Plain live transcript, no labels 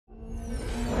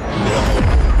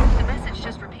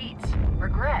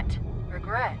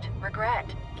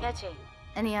sketchy.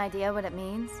 Any idea what it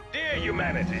means? Dear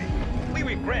humanity, we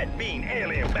regret being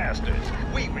alien bastards.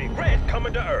 We regret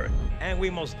coming to Earth. And we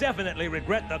most definitely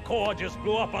regret the Corps just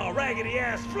blew up our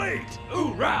raggedy-ass fleet.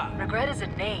 Hoorah! Regret is a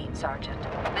name, Sergeant.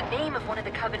 The name of one of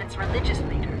the Covenant's religious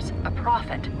leaders, a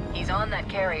prophet. He's on that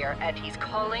carrier, and he's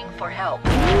calling for help.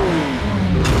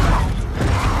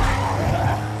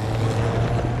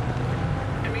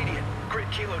 Immediate. Grid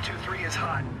Kilo 2-3 is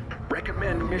hot.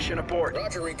 Recommend mission abort.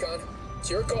 Roger, Recon. It's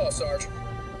your call, Sarge.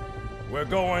 We're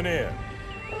going in.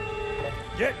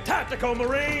 Get tactical,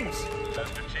 Marines!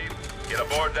 Chester Chief, get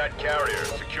aboard that carrier.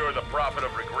 Secure the Prophet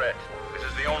of Regret. This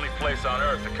is the only place on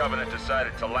Earth the Covenant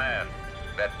decided to land.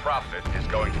 That Prophet is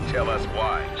going to tell us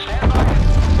why. Stand by.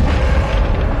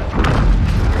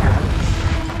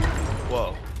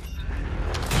 Whoa.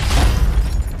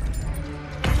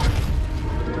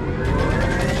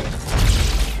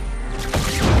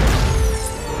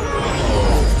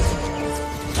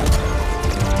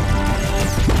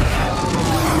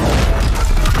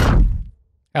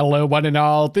 Hello, one and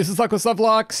all. This is Luckless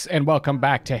LoveLocks, and welcome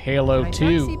back to Halo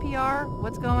 2. CPR.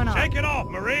 What's going on? Shake it off,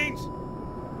 Marines!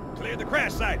 Clear the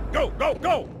crash site. Go, go,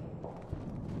 go!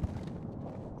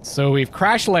 So we've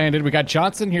crash landed. We got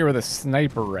Johnson here with a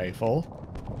sniper rifle.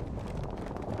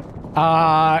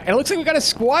 And it looks like we got a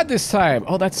squad this time.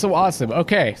 Oh, that's so awesome.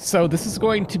 Okay, so this is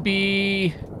going to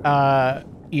be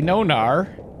Inonar.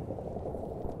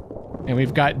 And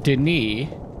we've got Denis.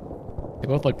 They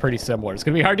both look pretty similar. It's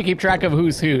gonna be hard to keep track of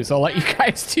who's who, so I'll let you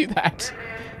guys do that.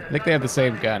 I think they have the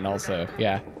same gun also,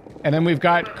 yeah. And then we've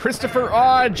got Christopher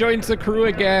joins the crew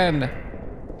again.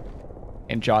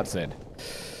 And Johnson.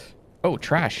 Oh,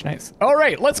 trash, nice. All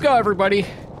right, let's go, everybody.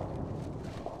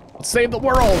 Let's save the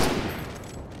world.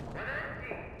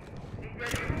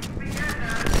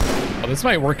 Oh, this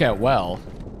might work out well.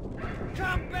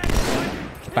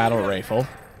 Battle rifle.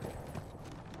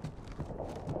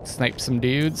 Snipe some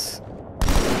dudes.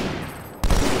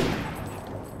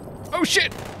 Oh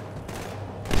shit!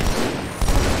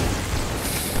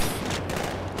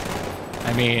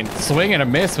 I mean, swing and a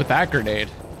miss with that grenade.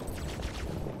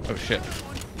 Oh shit.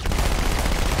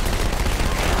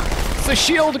 It's a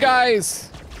shield, guys!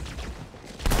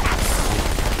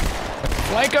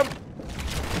 Flank him!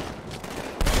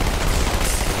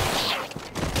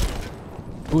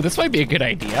 Ooh, this might be a good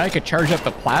idea. I could charge up the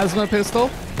plasma pistol.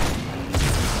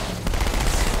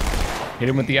 Hit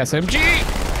him with the SMG!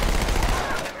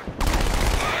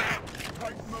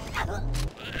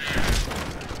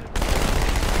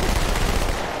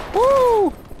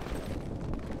 Woo!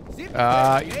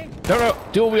 No,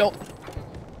 dual wheel.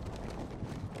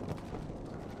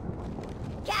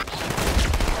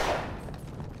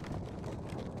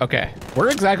 Okay, where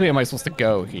exactly am I supposed to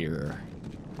go here?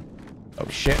 Oh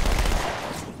shit.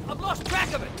 I've lost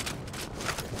track of it!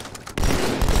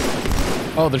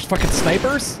 Oh, there's fucking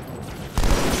snipers?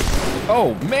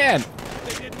 Oh, man!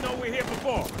 They didn't know we were here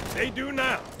before. They do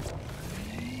now.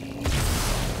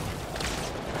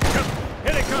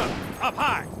 Here they come, up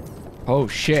high. Oh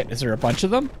shit, is there a bunch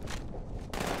of them?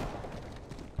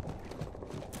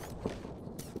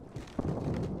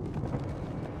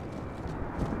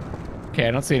 Okay,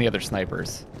 I don't see any other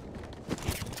snipers.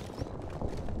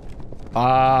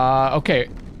 Okay.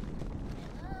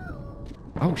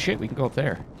 Oh shit, we can go up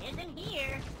there.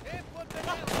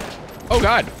 Oh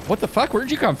god, what the fuck?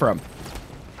 Where'd you come from?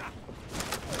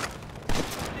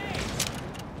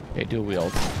 Okay, dual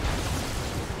wield.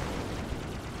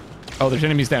 Oh, there's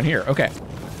enemies down here. Okay.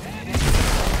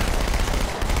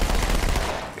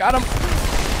 Got him.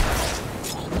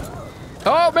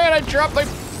 Oh man, I dropped my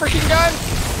freaking gun.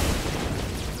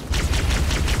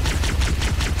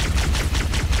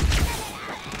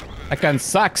 That gun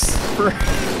sucks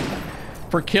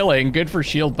for killing. Good for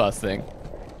shield busting.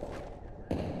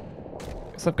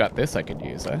 Guess I've got this I could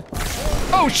use, huh?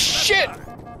 Oh shit!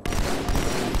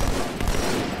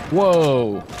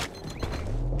 Whoa.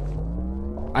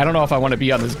 I don't know if I want to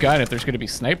be on this gun if there's going to be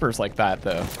snipers like that,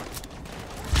 though.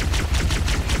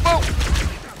 Oh!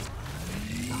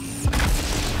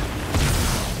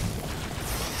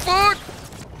 Fuck!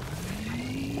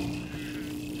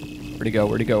 Where'd he go?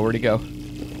 Where'd he go? Where'd he go?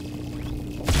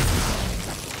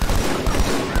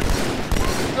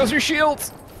 Those are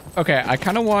shields! Okay, I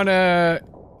kind of want to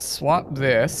swap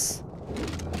this.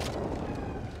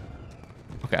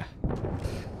 Okay.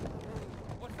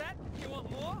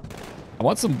 I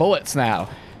want some bullets now.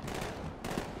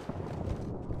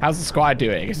 How's the squad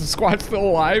doing? Is the squad still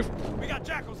alive? We got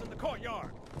jackals in the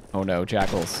courtyard. Oh no,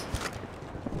 jackals.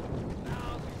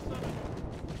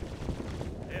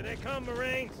 Here they come,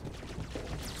 Marines.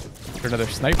 Is there another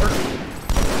sniper?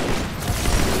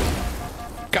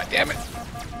 God damn it.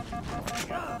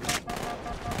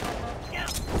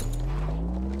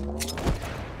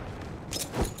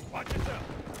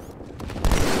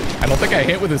 I don't think I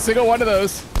hit with a single one of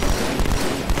those.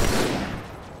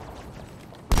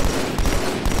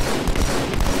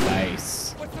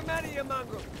 Nice. What's the matter, you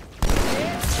mongrel?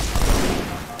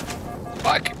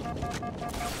 Fuck.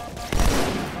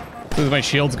 As soon as my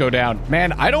shields go down.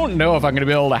 Man, I don't know if I'm going to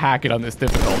be able to hack it on this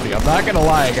difficulty. I'm not going to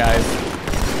lie, guys.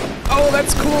 Oh,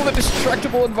 that's cool. The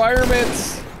destructible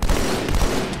environments.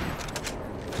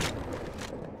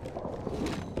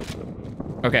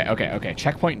 Okay.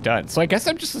 Checkpoint done. So I guess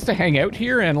I'm just supposed to hang out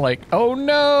here and like, oh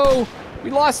no, we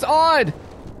lost Odd.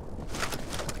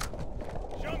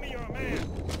 Show me you're a man.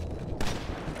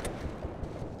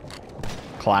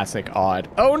 Classic Odd.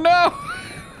 Oh no,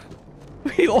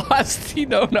 we lost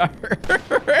Enonar.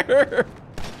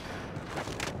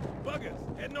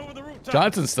 Buggers, heading over the rooftop.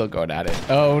 Johnson's still going at it.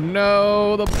 Oh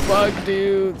no, the bug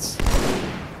dudes.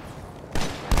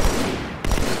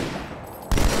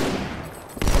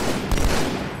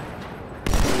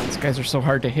 Guys are so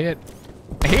hard to hit.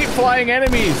 I hate flying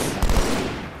enemies.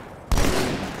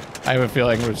 I have a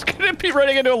feeling we're just gonna be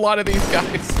running into a lot of these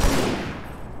guys.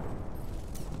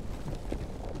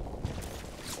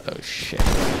 Oh shit.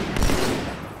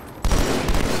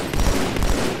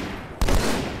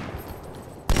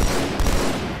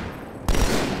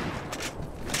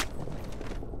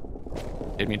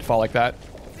 Didn't mean to fall like that.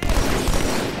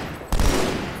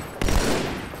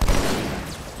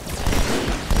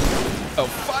 Oh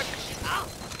fuck.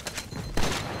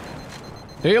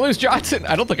 Did you lose Johnson?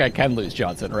 I don't think I can lose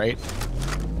Johnson, right?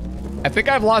 I think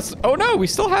I've lost. Oh no, we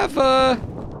still have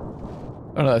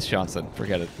oh no, that's Johnson.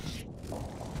 Forget it.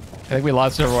 I think we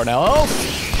lost everyone else.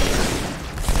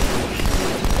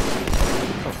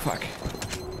 Oh fuck.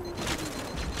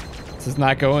 This is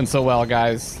not going so well,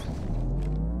 guys.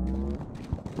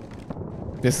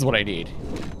 This is what I need.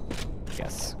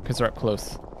 Yes, because they're up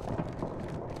close.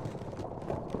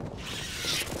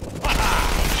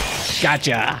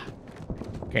 Gotcha.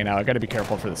 Okay, now I gotta be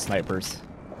careful for the snipers.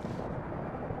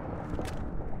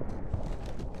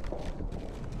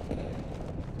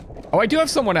 Oh, I do have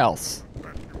someone else.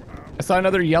 I saw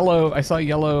another yellow. I saw a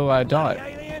yellow dot.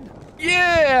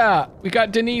 Yeah, we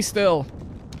got Denise still.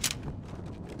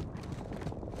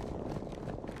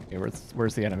 Okay,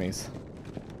 where's the enemies?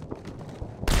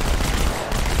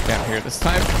 Down here this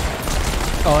time.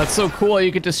 Oh, that's so cool.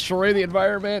 You could destroy the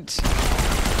environment.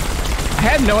 I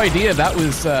had no idea that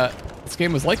was, this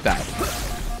game was like that.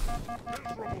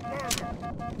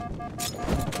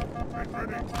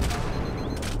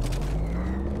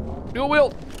 Dual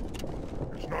wield.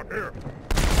 It's not here.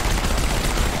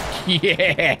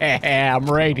 Yeah, I'm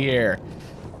right here.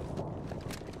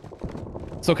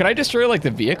 So can I destroy like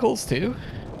the vehicles too?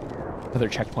 Another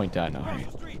checkpoint done. All right. Across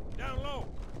the street, down low.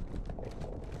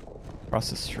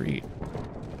 Across the street.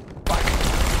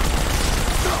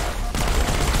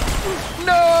 No!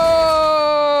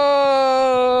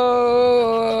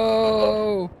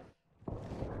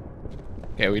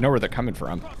 Okay, we know where they're coming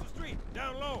from. Across the street,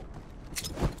 down low.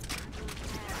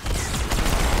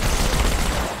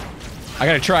 I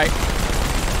gotta try.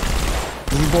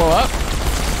 Did we blow up?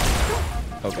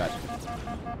 Oh god.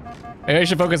 Maybe I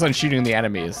should focus on shooting the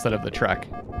enemy instead of the truck.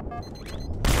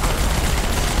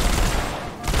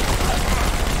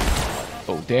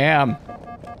 Oh damn.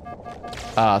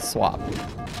 Swap.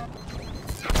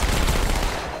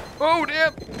 Oh,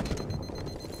 damn.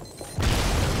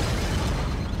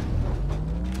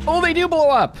 Oh, they do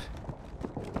blow up.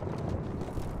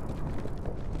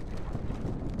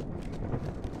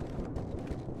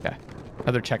 Yeah,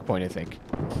 another checkpoint, I think.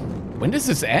 When does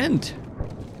this end?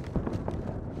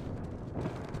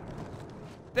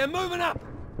 They're moving up.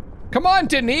 Come on,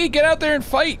 Denis, get out there and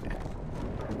fight.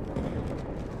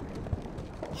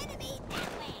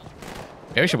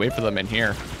 Maybe I should wait for them in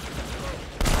here.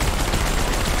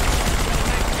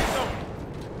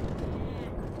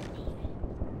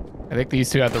 I think these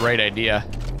two have the right idea.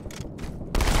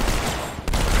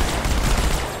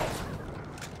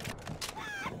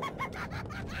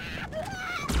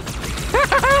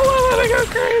 They go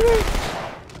crazy.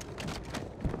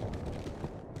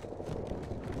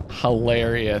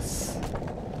 Hilarious.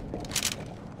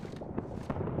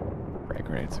 Frag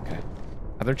grenades, okay.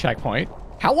 Another checkpoint.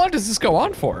 How long does this go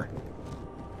on for?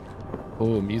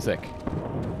 Ooh, music.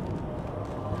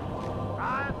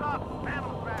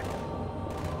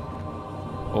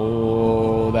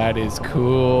 Oh, that is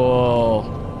cool.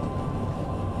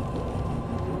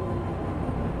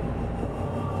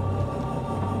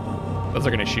 Those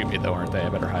are gonna shoot me though, aren't they? I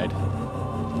better hide.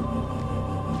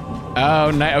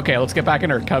 Oh, okay, let's get back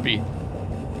in our cubby.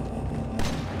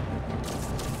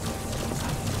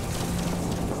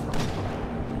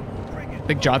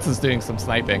 think Johnson's doing some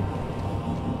sniping.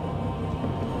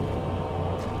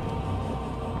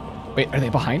 Wait, are they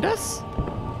behind us?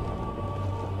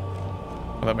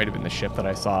 Oh, that might have been the ship that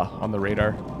I saw on the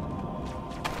radar.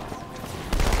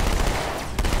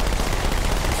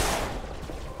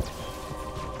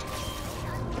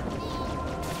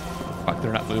 Fuck,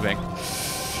 they're not moving.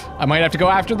 I might have to go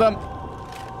after them.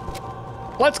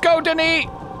 Let's go, Denis!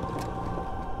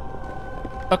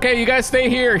 Okay, you guys stay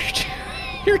here.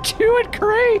 You're doing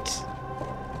great.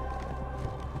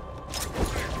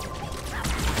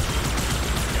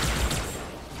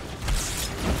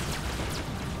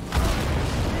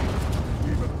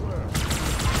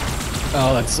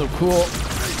 Oh, that's so cool.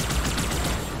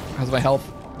 How's my health?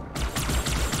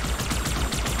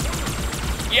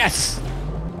 Yes!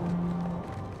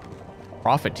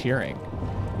 Profiteering.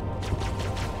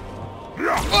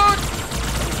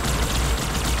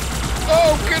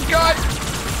 Oh, good God!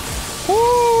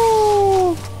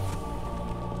 Woo!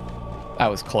 That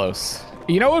was close.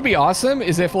 You know what would be awesome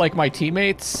is if, like, my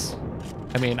teammates...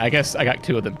 I mean, I guess I got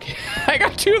 2 of them. I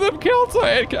got 2 of them killed, so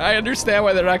I understand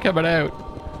why they're not coming out.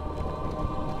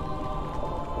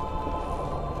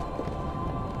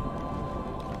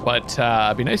 But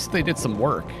it'd be nice if they did some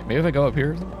work. Maybe if I go up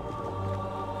here.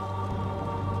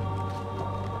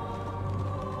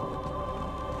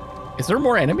 Is there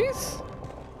more enemies?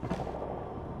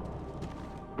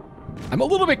 I'm a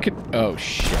little bit oh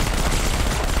shit.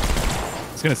 I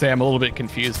was gonna say I'm a little bit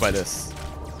confused by this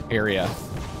area.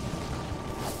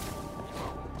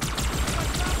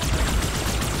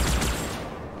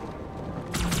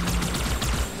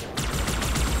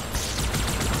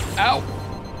 Ow.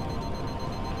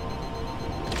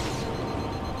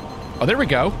 Oh, there we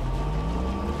go.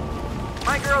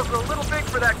 My girl's a little big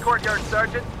for that courtyard,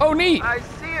 Sergeant. Oh, neat. I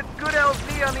see a good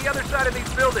LZ on the other side of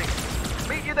these buildings.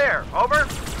 Meet you there. Over.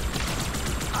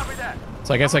 Copy that.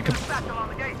 So I guess I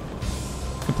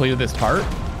completed this part.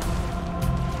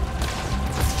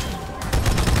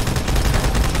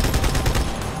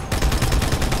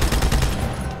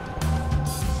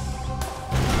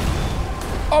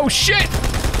 Oh, shit!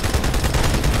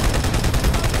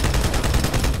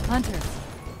 Hunter.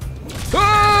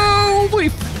 Holy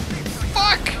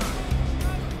fuck!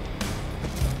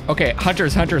 Okay,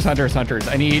 hunters. I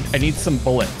need some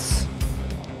bullets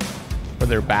for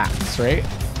their backs, right?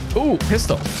 Ooh,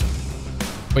 pistol.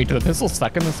 Wait, do the pistols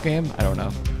stuck in this game? I don't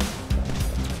know.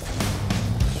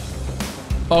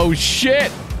 Oh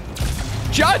shit!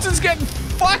 Johnson's getting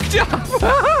fucked up!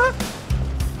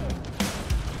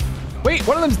 Wait,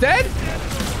 one of them's dead?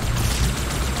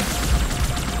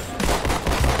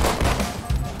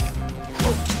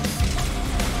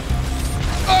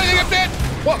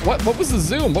 What was the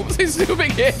zoom? What was I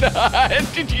zooming in on?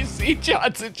 Did you see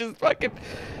Johnson just fucking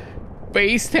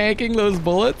base tanking those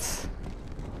bullets?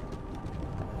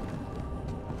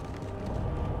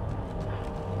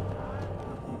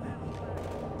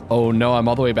 Oh no, I'm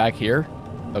all the way back here?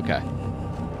 Okay.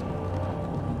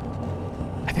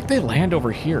 I think they land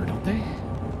over here, don't they?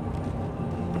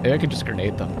 Maybe I could just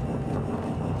grenade them.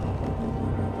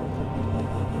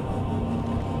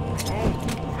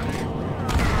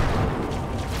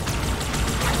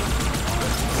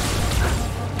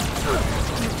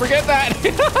 Forget that.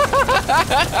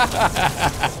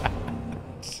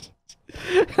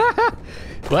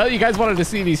 Well, you guys wanted to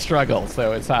see me struggle,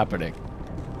 so it's happening.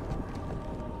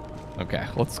 Okay,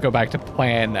 let's go back to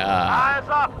plan. Eyes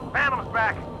up. Phantom's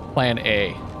back. Plan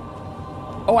A.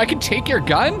 Oh, I can take your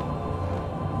gun?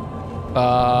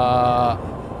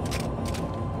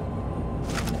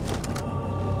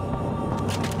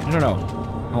 No.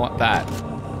 I want that.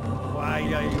 Why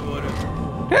are you ordering?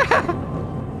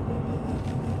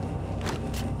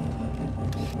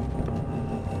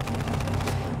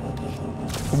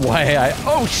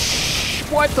 Oh,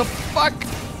 what the fuck?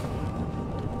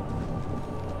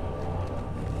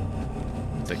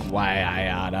 It's like, why I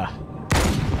oughta.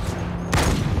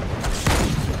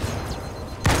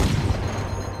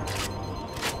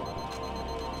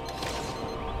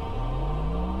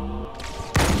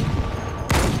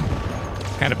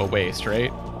 Kind of a waste,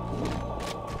 right?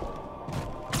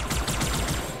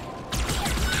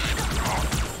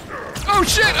 Oh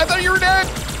shit, I thought you were dead!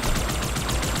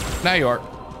 Now you are.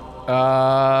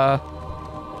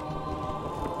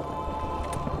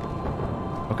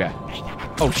 Okay.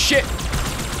 Oh shit!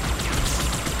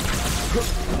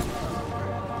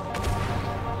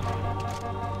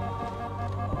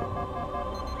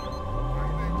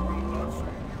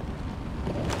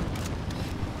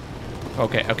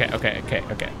 Okay.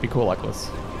 Be cool, Luckless.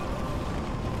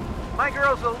 My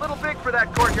girl's a little big for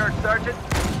that courtyard, Sergeant.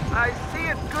 I see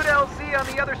a good LZ on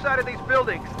the other side of these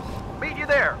buildings. Meet you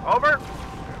there. Over.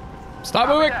 Stop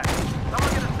moving. Someone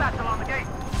get a satchel on the gate.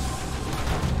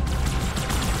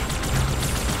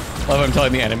 Love I'm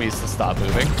telling the enemies to stop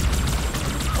moving.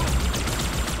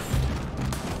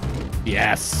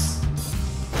 Yes.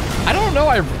 I don't know.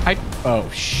 Oh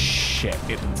shit!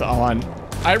 It's on.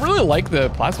 I really like the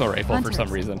plasma rifle for some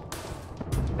reason.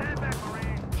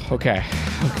 Okay.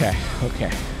 Okay.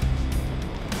 Okay.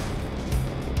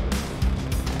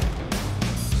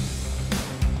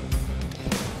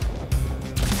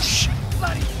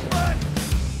 Bloody run!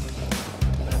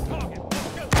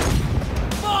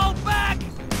 Fall back!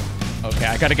 Okay,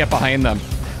 I gotta get behind them.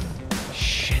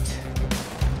 Shit.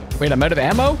 Wait, I'm out of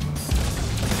ammo?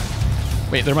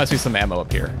 Wait, there must be some ammo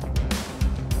up here.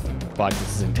 Fuck,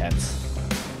 this is intense.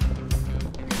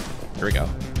 Here we go.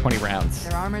 20 rounds.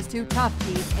 Their armor's too tough,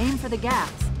 Chief. Aim for the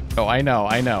gas. Oh, I know,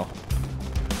 I know.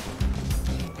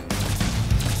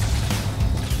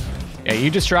 Yeah,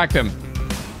 you distract him.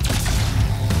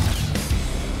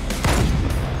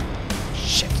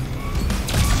 Shit.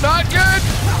 Not good!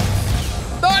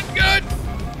 Not good!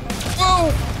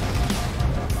 Whoa!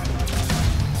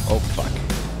 Oh, fuck.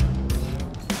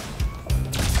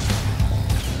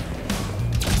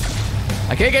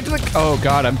 I can't get to the... Oh,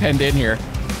 God, I'm penned in here.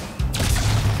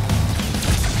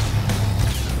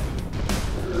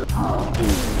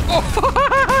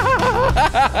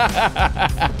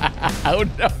 Oh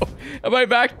no! Am I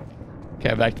back? Okay,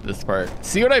 I'm back to this part.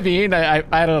 See what I mean?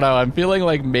 I don't know. I'm feeling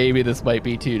like maybe this might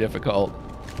be too difficult.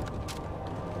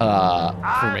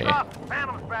 For me.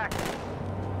 Phantom's back.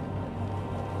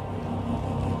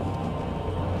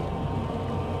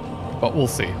 But we'll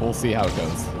see. We'll see how it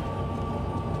goes.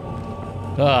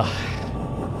 Ugh.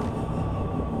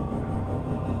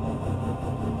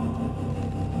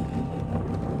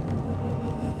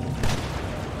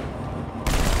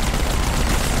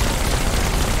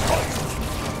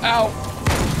 Ow.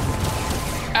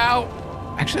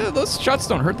 Ow. Actually, those shots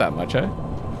don't hurt that much, eh?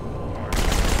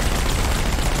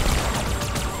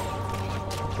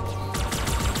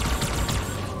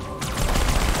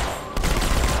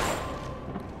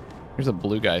 There's a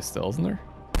blue guy still, isn't there?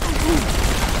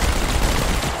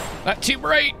 Not too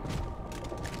bright.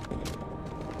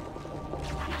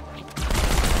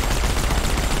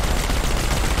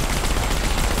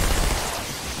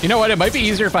 You know what? It might be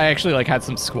easier if I actually like had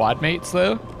some squad mates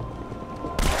though.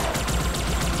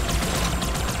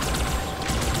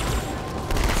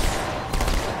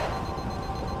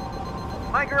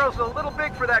 My girl's a little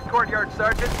big for that courtyard,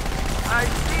 Sergeant. I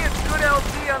see it's good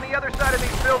LZ on the other side of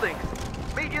these buildings.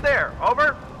 Meet you there.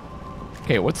 Over.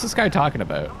 Okay, what's this guy talking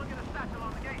about? Someone get a satchel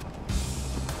on the gate.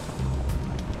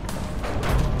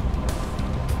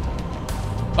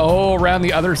 Oh, around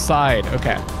the other side.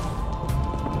 Okay.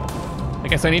 I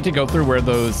guess I need to go through where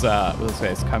those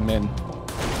guys come in.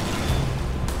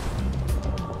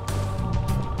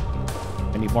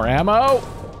 I need more ammo.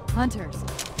 Hunters.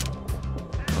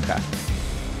 Okay.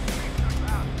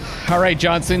 All right,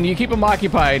 Johnson, you keep them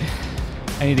occupied.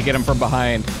 I need to get them from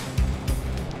behind.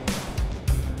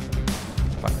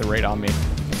 Fuck, they're right on me.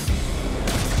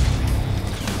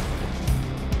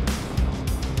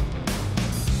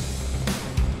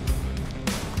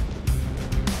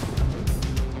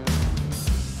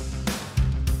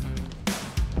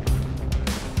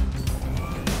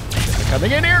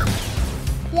 Coming in here!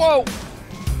 Whoa!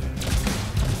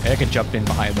 Hey, I can jump in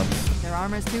behind them. Their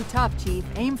armor's too tough, Chief.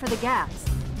 Aim for the gas.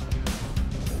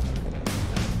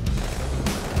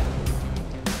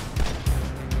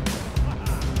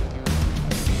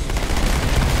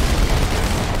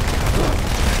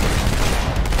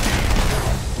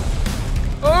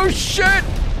 Oh shit!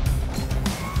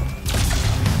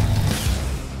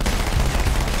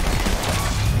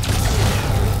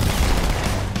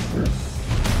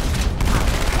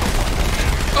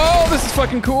 Oh, this is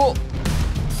fucking cool.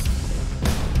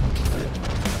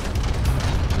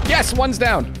 Yes, one's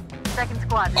down. Second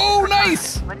squad. this Oh, is Cortana.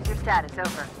 nice! What is your status?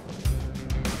 Over.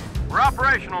 We're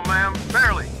operational, ma'am.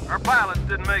 Barely. Our pilots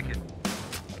didn't make it.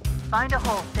 Find a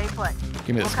hole. Stay put.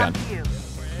 Give me this We'll come gun. to you.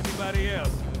 Anybody else?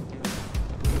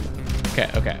 Okay,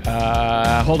 okay.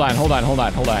 Hold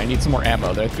on. I need some more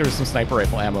ammo. There's some sniper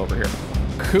rifle ammo over here.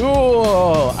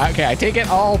 Cool. Okay, I take it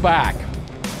all back.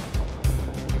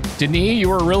 Denis, you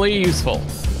were really useful.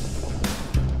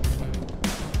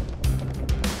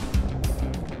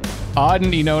 Odd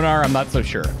and Enonar, I'm not so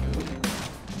sure.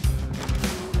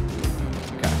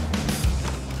 Okay.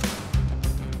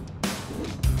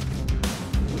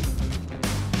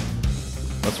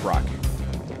 Let's rock.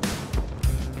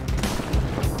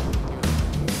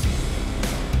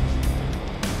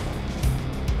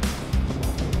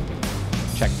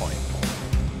 Checkpoint.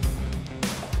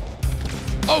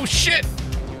 Oh, shit!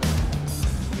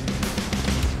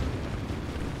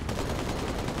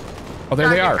 Oh, there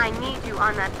they are. I need you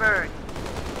on that bird.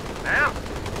 Ma'am?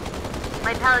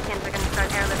 My pelicans are gonna start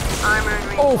airlifting armor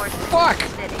and Oh, reinforcements fuck!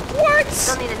 into the city. What?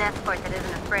 Still need an escort that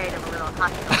isn't afraid of a little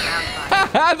hospital ground fire.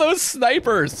 Haha, those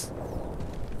snipers!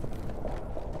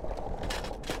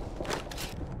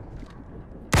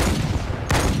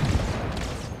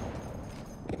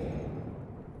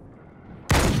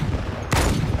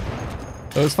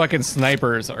 Those fucking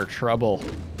snipers are trouble.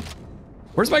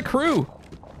 Where's my crew?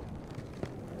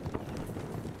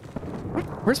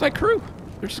 Where's my crew?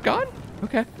 They're just gone?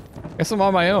 Okay. Guess I'm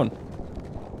on my own.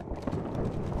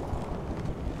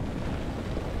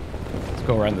 Let's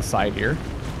go around the side here.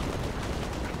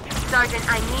 Sergeant,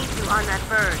 I need you on that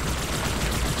bird.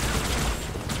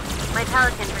 My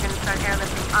pelicans are gonna start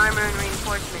airlifting armor and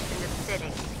reinforcements into the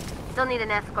city. Still need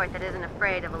an escort that isn't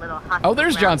afraid of a little hospital Oh,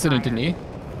 there's ground Johnson and fire. Denis.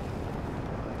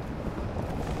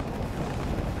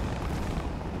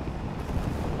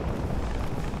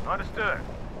 Understood.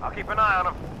 I'll keep an eye on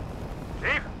him.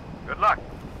 Chief, good luck.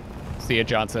 See ya,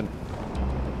 Johnson.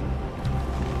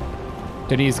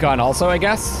 Denis gone also, I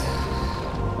guess?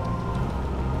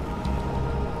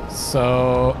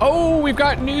 So, oh, we've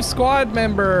got new squad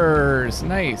members.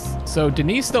 Nice. So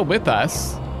Denis still with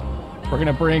us. We're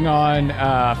gonna bring on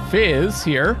Fizz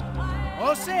here.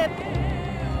 All set.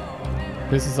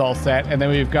 This is all set. And then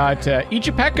we've got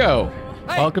Ichipeko.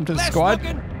 Hey, Welcome to the less squad.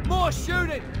 looking, more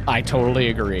shooting. I totally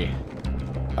agree.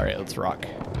 All right, let's rock.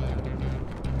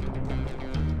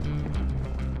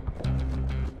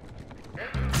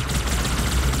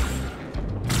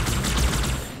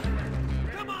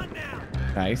 Come on now.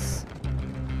 Nice.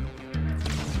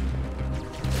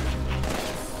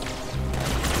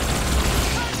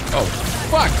 Oh,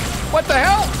 fuck! What the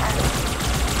hell?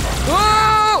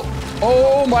 Whoa!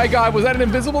 Oh my god, was that an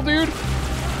invisible dude?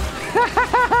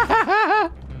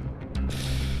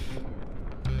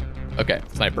 Okay,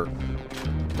 sniper.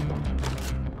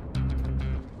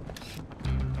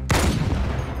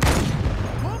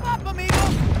 Move up, amigo.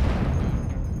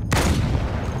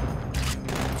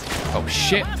 Oh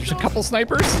shit, there's a couple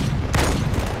snipers?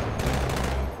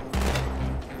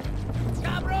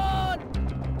 Cabron.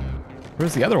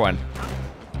 Where's the other one?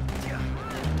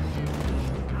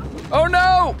 Oh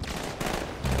no!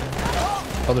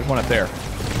 Oh, there's one up there.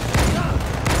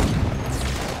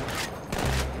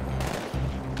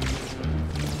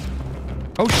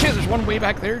 Oh shit, there's one way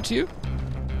back there too?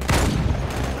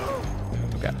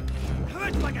 Okay.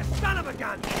 Hurts like a son of a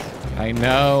gun. I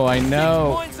know, I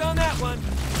know. Points on that one.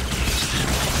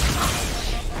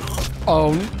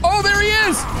 Oh, there he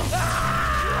is!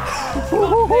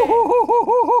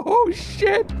 Oh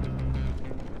shit!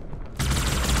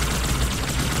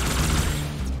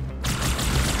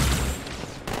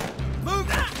 Move.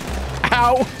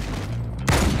 Ow!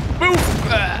 Move!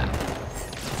 Ah.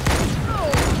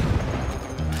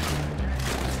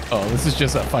 Oh, this is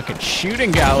just a fucking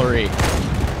shooting gallery.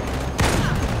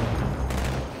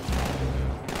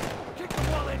 Kick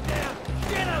the wallet down.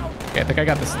 Get him. Okay, I think I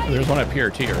got this. There's one up here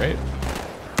too, right?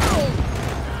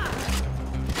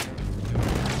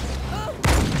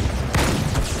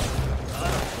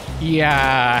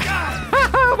 Yeah.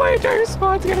 My entire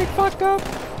squad's getting fucked up.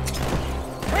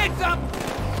 Heads up.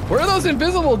 Where are those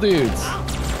invisible dudes?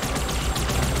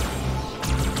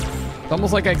 It's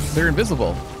almost like they're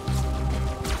invisible.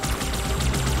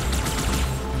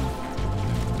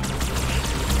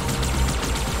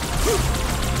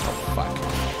 Oh, fuck.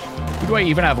 Who do I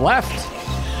even have left?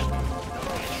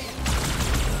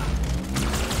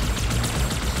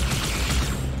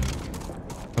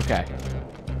 Okay.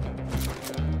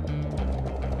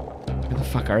 Where the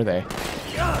fuck are they?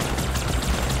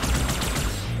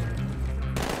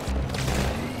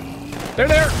 They're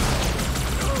there!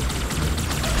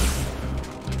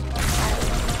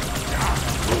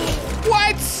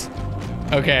 What?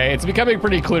 Okay, it's becoming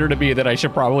pretty clear to me that I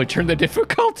should probably turn the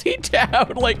difficulty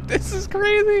down. Like, this is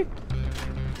crazy.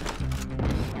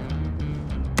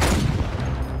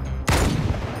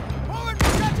 Forward,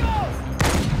 muchachos.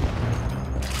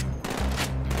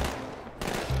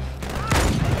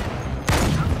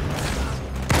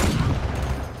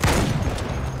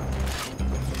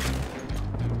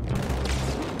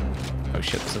 Oh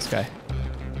shit, it's this guy.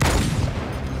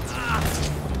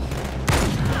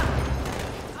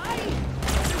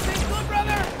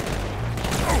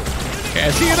 Okay,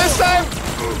 I see you this time!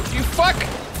 You fuck!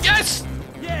 Yes!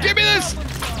 Give me this!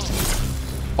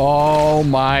 Oh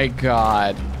my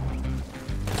god.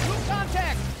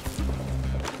 Contact.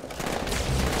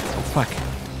 Oh fuck.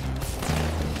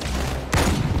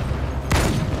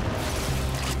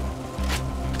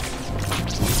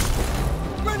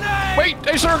 Did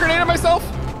I just throw a grenade at myself?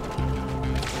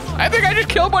 I think I just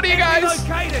killed one of you guys.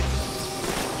 Located.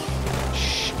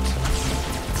 Shit.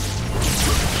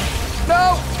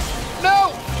 No!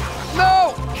 No!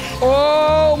 No!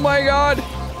 Oh my god!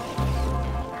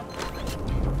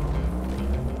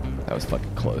 That was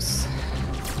fucking close.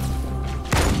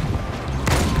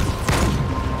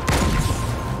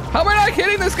 How am I not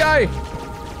hitting this guy?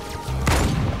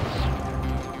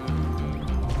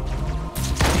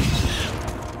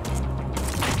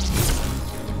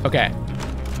 Okay.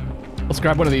 Let's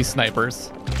grab one of these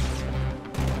snipers.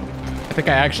 I think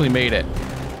I actually made it.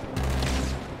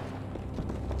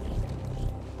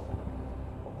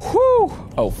 Whew!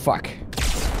 Oh, fuck.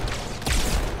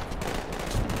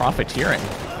 Profiteering.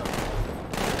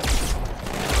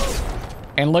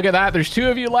 And look at that, there's 2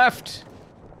 of you left.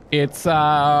 It's,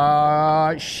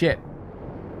 shit.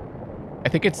 I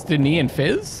think it's Denis and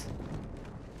Fizz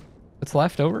that's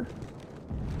left over.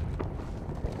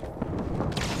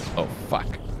 Oh, fuck.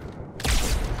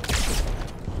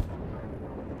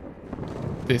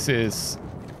 This is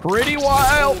pretty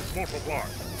wild.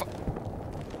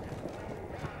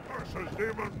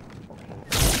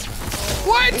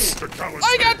 What?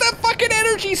 I got the fucking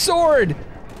energy sword.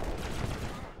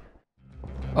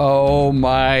 Oh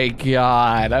my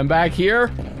god. I'm back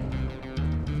here.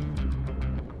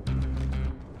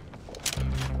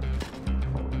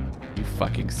 You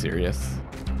fucking serious?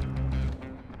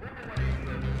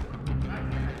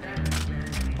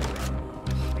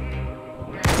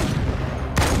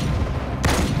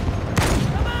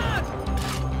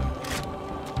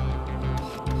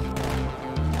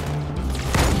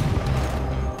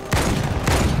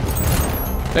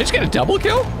 Did I just get a double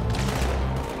kill?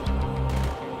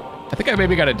 I think I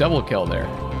maybe got a double kill there.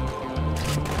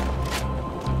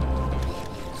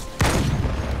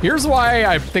 Here's why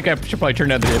I think I should probably turn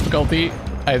down the difficulty.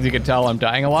 As you can tell, I'm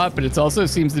dying a lot, but it also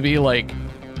seems to be like,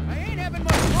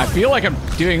 I feel like I'm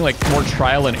doing like more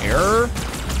trial and error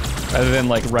rather than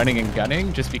like running and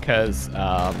gunning, just because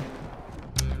like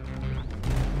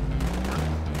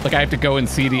I have to go and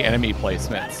see the enemy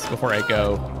placements before I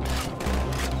go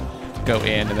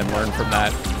in and then learn from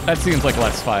that. That seems like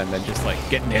less fun than just like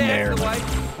getting in there and like,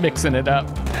 mixing it up.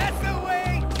 That's the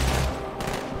way.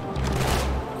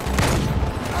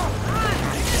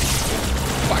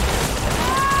 Fuck.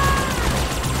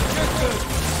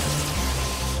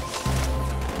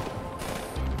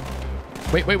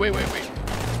 Wait.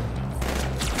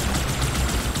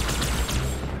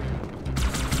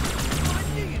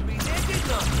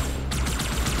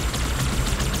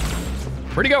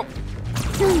 Where'd he go?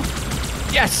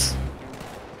 Yes!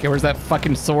 Okay, where's that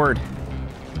fucking sword?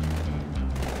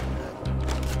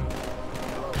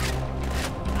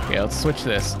 Okay, let's switch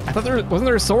this. I thought wasn't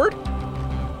there a sword?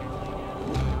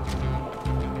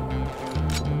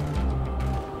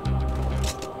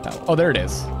 Oh, there it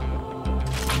is.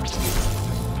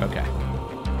 Okay.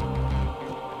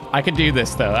 I could do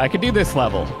this though. I could do this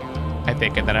level, I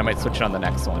think, and then I might switch it on the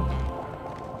next one.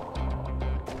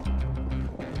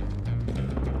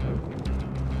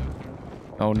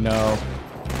 Oh no.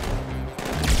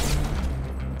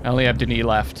 I only have Denis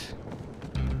left.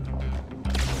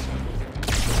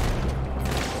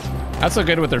 Not so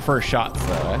good with their first shots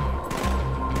though, eh?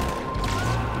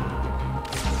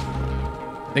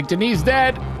 I think Denis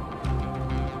dead.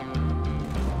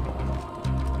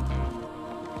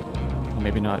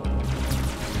 Maybe not.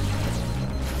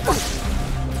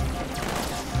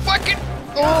 Fucking!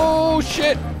 Oh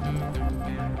shit!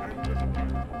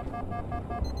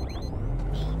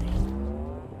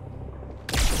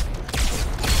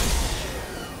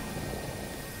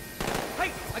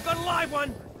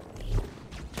 One.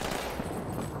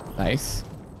 Nice.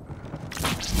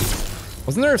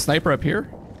 Wasn't there a sniper up here?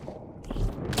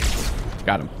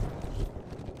 Got him.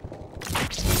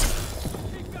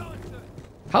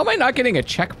 How am I not getting a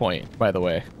checkpoint, by the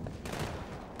way?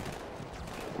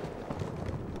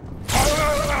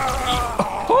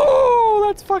 Oh,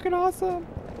 that's fucking awesome.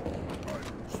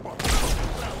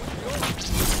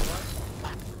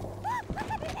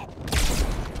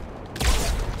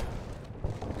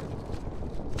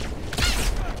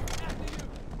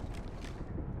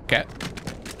 Okay.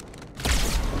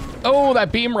 Oh,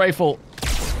 that beam rifle.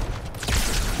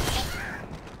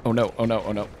 Oh no, oh no,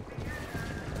 oh no.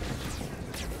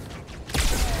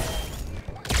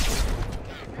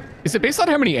 Is it based on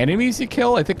how many enemies you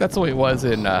kill? I think that's the way it was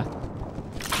in,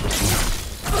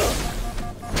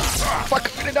 Fuck,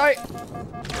 I'm gonna die.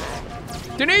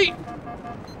 Denis!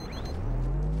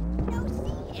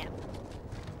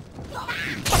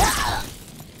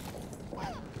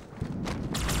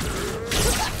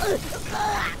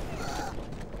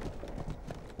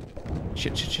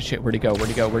 Shit. Where'd he go? Fuck,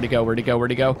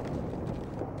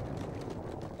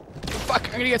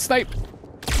 I'm gonna get sniped.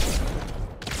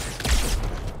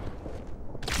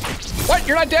 What?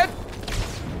 You're not dead?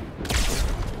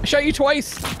 I shot you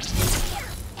twice.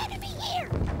 Enemy here.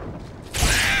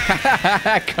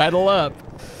 Cuddle up.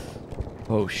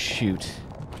 Oh, shoot.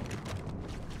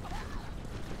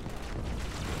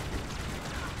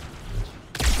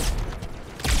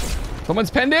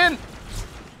 Someone's penned in.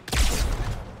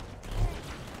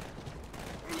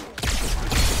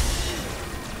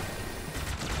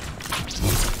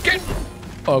 Get.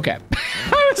 Okay.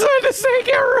 I was trying to say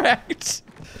get wrecked.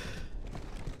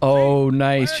 Oh,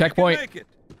 nice. Checkpoint.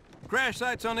 Crash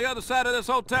site's on the other side of this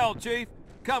hotel, Chief.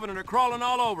 Covenant are crawling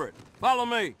all over it. Follow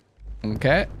me.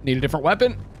 Okay. Need a different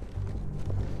weapon?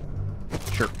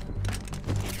 Sure.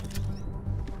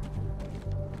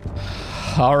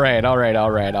 All right.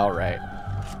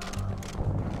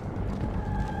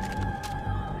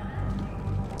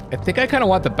 I think I kind of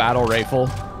want the battle rifle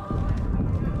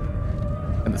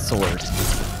and the sword.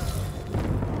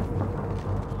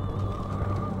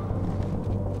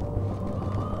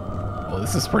 Oh,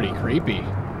 this is pretty creepy.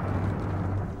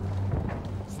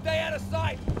 Stay out of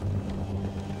sight.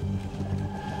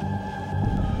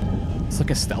 It's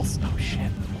like a stealth. Oh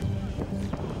shit.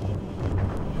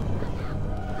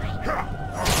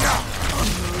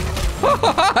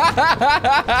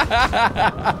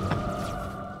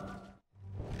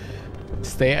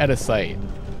 Stay out of sight.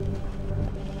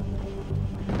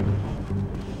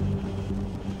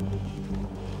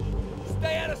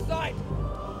 Stay out of sight.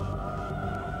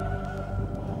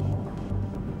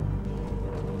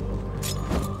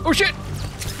 Oh shit!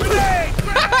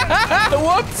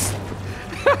 Whoops!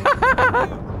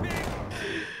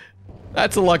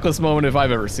 That's a luckless moment if I've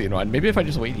ever seen one. Maybe if I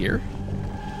just wait here.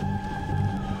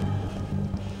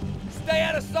 Stay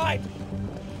out of sight.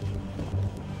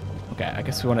 Okay, I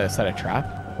guess we want to set a trap.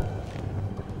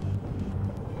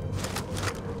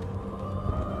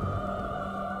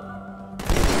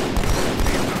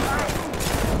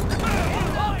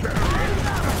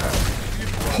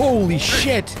 Holy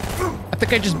shit! I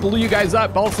think I just blew you guys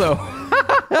up also.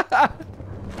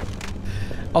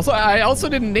 I also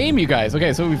didn't name you guys.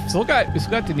 Okay, so we've still got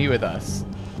Denis with us.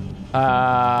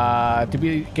 Did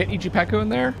we get Pecco in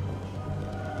there?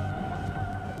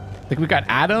 I think we got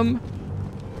Adam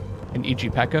and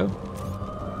Pecco.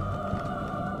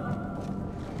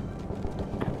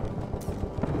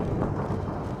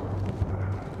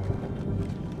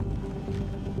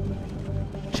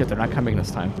 Shit, they're not coming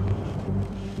this time.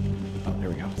 Oh, there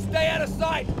we go. Stay out of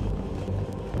sight.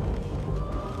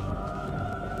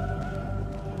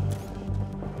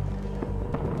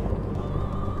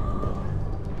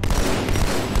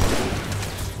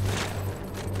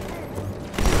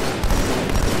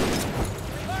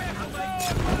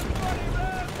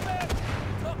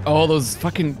 Oh, those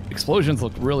fucking explosions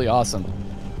look really awesome.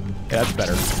 Yeah, that's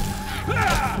better.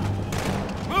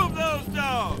 Move those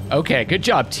dogs. Okay, good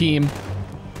job, team.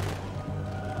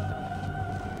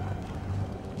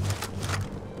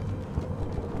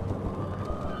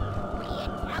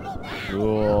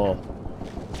 Cool.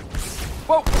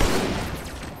 Whoa!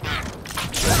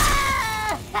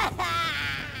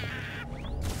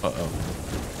 Uh-oh.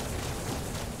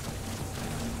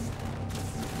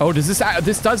 Oh, does this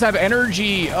does have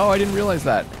energy? Oh, I didn't realize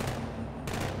that.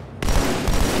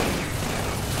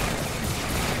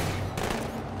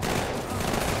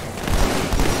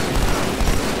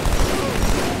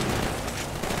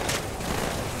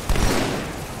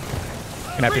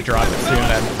 Gonna have to drop it soon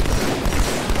then.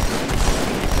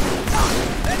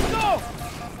 Let's go.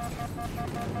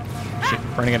 Shit,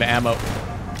 running out of ammo.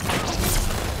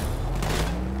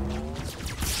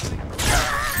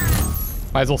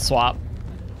 Might as well swap.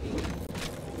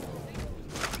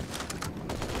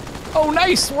 Oh,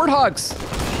 nice! Warthogs!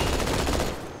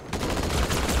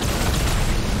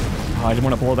 Oh, I didn't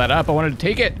want to blow that up. I wanted to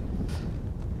take it.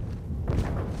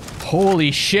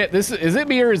 Holy shit. Is it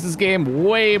me or is this game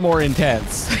way more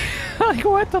intense? Like,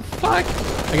 what the fuck?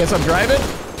 I guess I'm driving?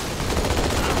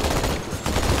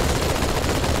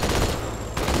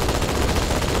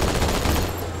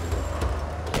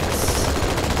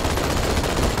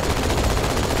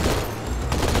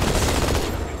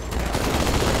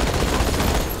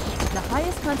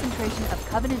 Concentration of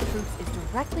Covenant troops is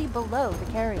directly below the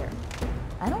carrier.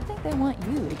 I don't think they want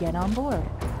you to get on board.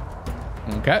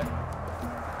 Okay.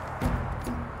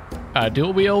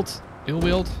 Dual wield.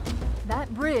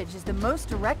 That bridge is the most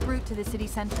direct route to the city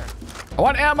center. I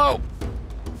want ammo!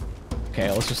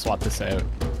 Okay, let's just swap this out.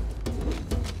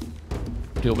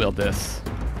 Dual wield this.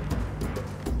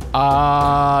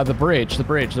 The bridge.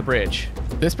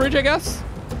 This bridge, I guess?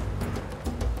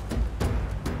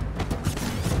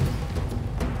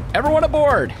 Everyone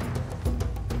aboard.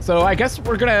 So I guess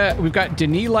we've got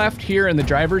Denis left here in the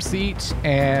driver's seat,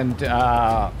 and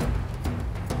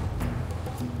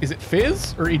is it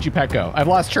Fizz or E.G. Petco? I've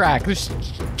lost track. There's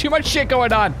too much shit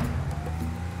going on.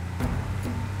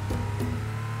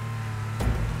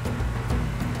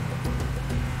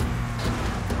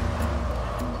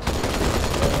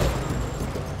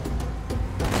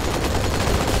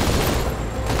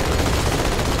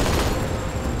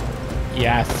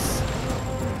 Yes.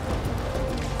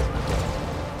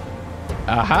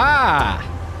 Aha!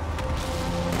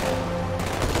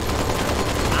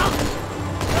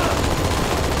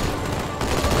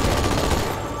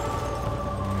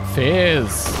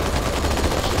 Fizz.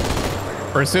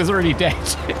 Or is Fizz already dead?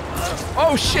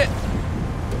 Oh shit!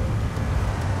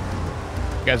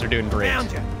 You guys are doing great.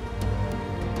 Found you.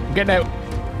 I'm getting out.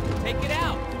 Take it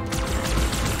out.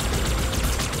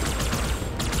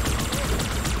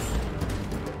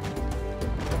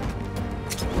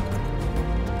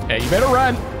 Hey, you better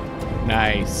run.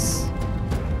 Nice.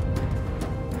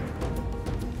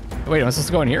 Wait, am I supposed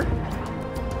to go in here?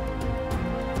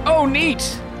 Oh, neat.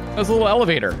 That was a little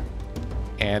elevator.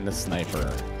 And the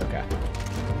sniper. Okay.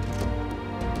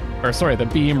 Or sorry, the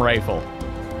beam rifle.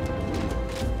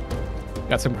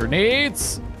 Got some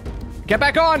grenades. Get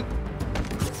back on.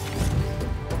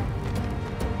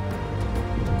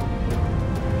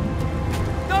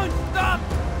 Don't stop.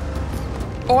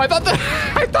 Oh, I thought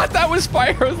that was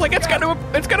fire. I was like, it's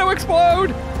gonna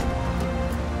explode.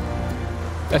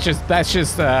 That's just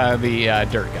the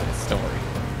dirt guys. Don't worry.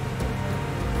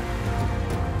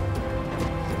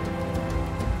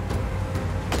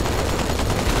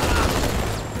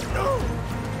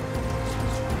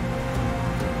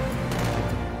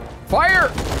 Fire!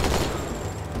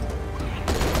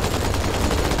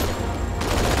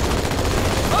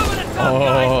 Over the top,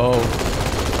 guys. Oh.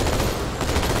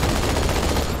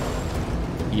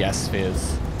 Yes,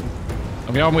 Fizz.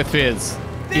 I'm going with Fizz.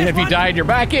 Even if you died, you're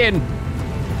back in.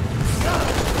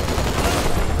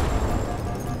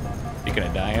 You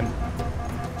gonna die in?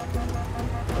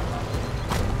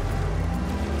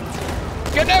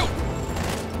 Get out!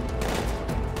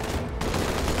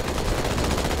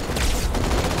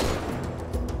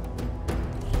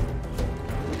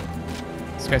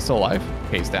 This guy's still alive?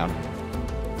 Okay, he's down.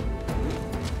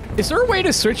 Is there a way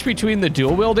to switch between the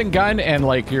dual wielding gun and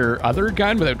like your other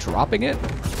gun without dropping it?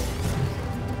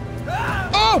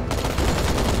 Oh!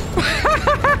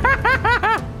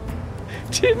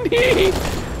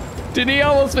 Didn't he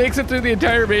almost makes it through the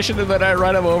entire mission and then I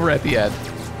run him over at the end?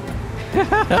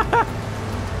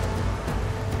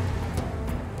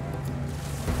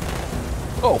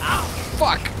 Oh,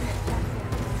 fuck.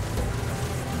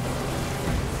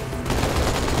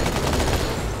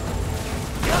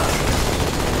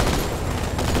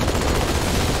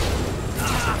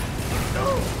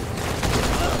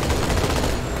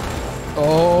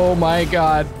 Oh my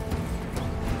god.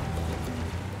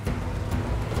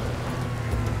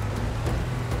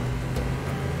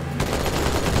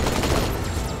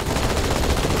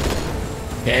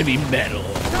 Heavy metal.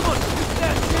 Come on, shoot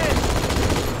that shit.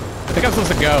 I think I'm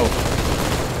supposed to go.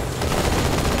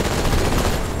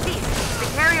 Chief, the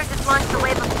carrier just launched a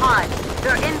wave of pods.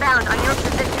 They're inbound on your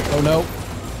position. Oh no.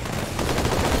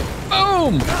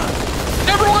 Boom!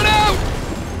 Everyone out!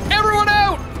 Everyone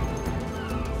out!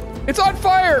 It's on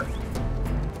fire!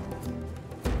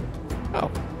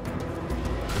 Oh.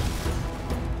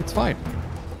 It's fine.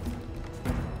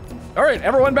 All right,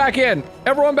 everyone back in.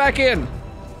 Everyone back in.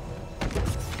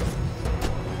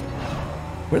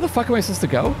 Where the fuck am I supposed to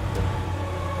go?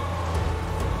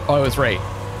 Oh, I was right.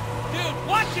 Dude,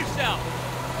 watch yourself.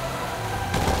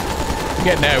 I'm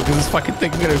getting out because this fucking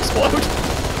thing's gonna explode.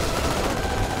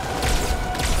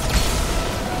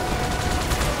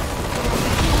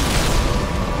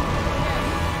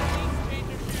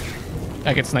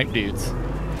 I can snipe dudes.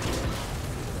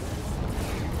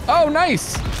 Oh,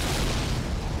 nice.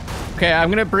 Okay, I'm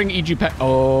gonna bring E.G. Pet.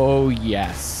 Oh,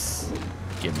 yes.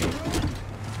 Give me.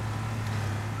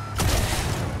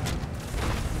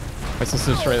 Am I supposed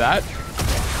to destroy that?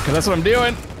 Because that's what I'm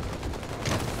doing.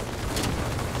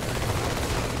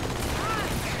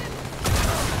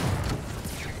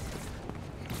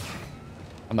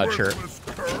 I'm not sure.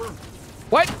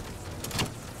 What?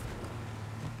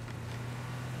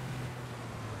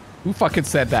 Who fucking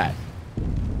said that?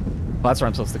 Well, that's where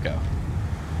I'm supposed to go.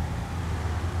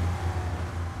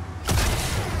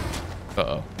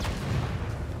 Uh-oh.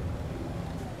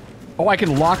 Oh, I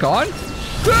can lock on?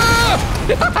 Ah!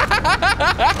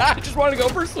 I just wanted to go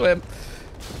for a swim.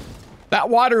 That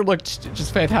water looked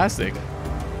just fantastic.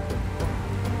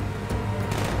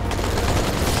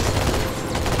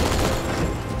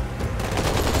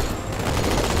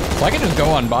 Well, I can just go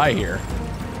on by here.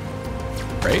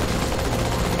 Right?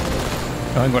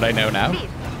 Knowing what I know now.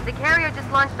 Steve, the carrier just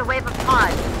launched a wave of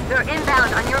pods. They're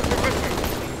inbound on your position.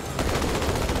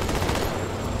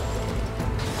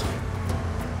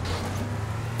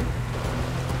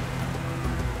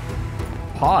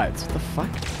 Pods? What the fuck?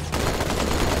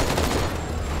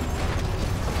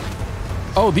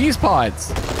 Oh, these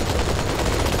pods.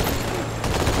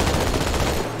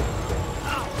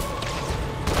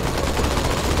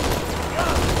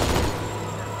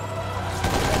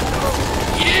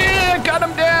 Yeah, got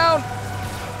him down.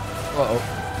 Uh-oh.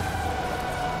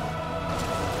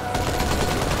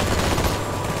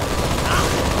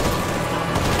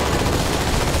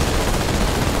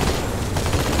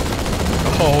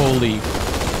 Holy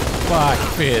fuck,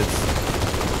 Fizz.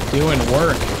 Doing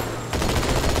work.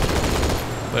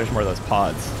 There's more of those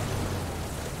pods.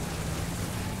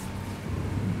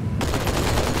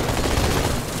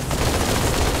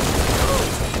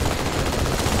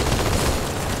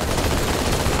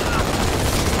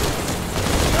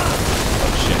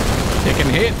 Oh shit.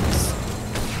 Taking hits.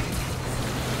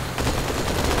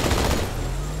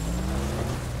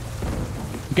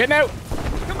 Getting out.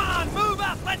 Come on, move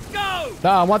up, let's go! No,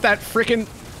 I want that freaking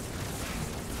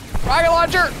rocket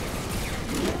launcher.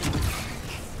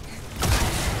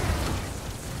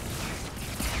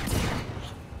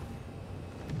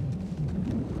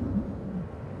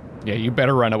 Yeah, you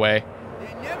better run away. You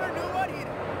never knew what hit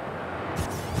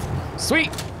him. Sweet.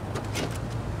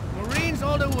 Marines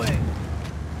all the way.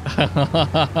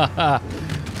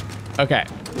 Okay.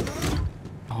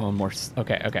 Oh, more.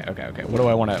 Okay. What do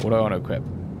I want to equip?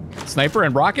 Sniper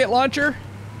and rocket launcher?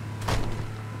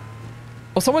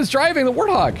 Oh, someone's driving the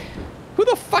Warthog. Who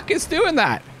the fuck is doing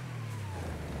that?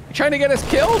 You trying to get us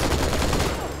killed?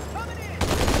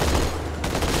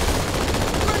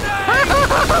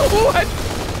 What?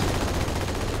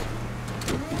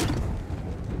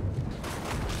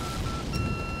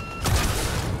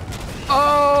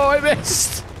 Oh, I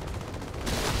missed.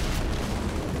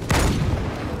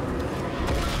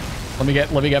 Let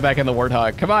me get back in the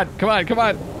Warthog. Come on.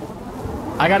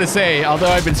 I gotta say, although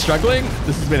I've been struggling,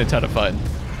 this has been a ton of fun.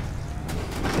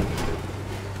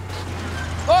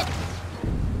 Oh!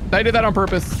 I did that on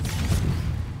purpose.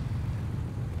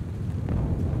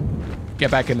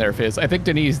 Get back in there, Fizz. I think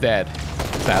Denis dead,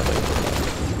 sadly.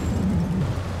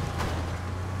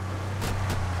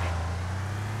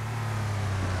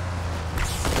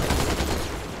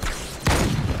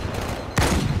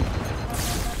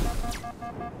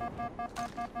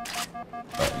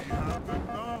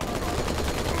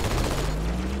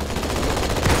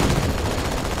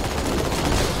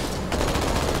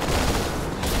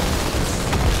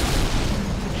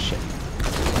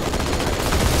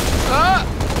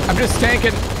 Just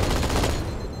tanking.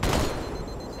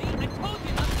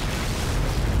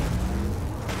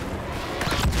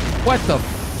 What the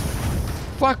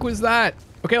fuck was that?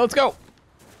 Okay, let's go.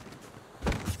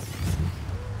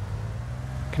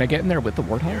 Can I get in there with the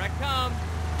Warthog? Here I come.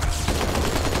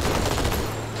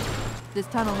 This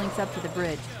tunnel links up to the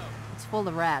bridge. It's full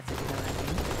of rats, if you know what I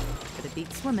mean. But it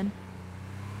beats swimming.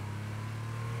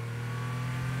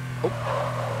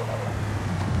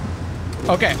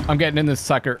 Okay, I'm getting in this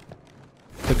sucker.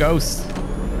 The ghost.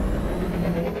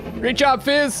 Great job,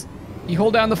 Fizz. You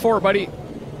hold down the fort, buddy.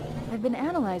 I've been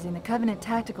analyzing the Covenant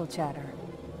tactical chatter.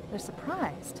 They're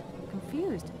surprised,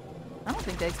 confused. I don't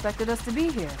think they expected us to be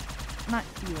here. Not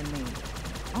you and me.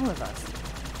 All of us.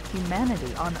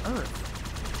 Humanity on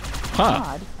Earth. Huh.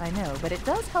 Odd, I know, but it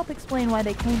does help explain why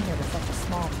they came here with such a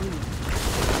small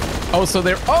fleet. Oh, so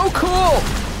they're... Oh, cool!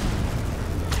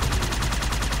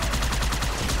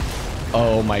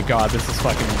 Oh my god, this is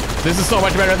fucking... This is so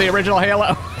much better than the original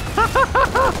Halo.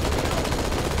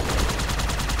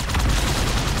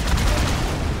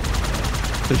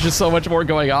 There's just so much more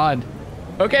going on.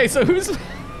 Okay, so who's...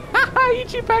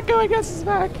 Ichipeko, I guess, is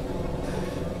back.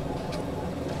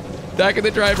 Back in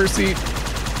the driver's seat.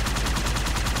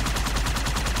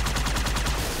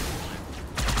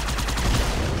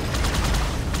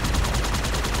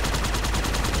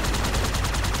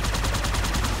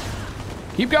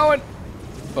 Keep going.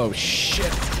 Oh,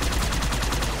 shit.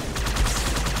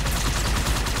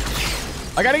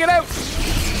 I gotta get out.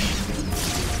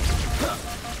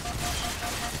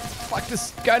 Fuck,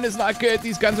 this gun is not good.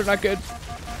 These guns are not good.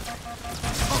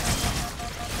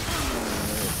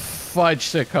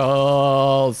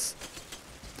 Fudgesicles.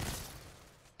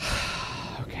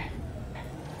 Okay.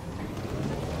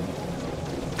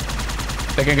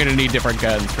 I think I'm gonna need different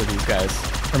guns for these guys.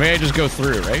 Or maybe I just go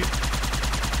through, right?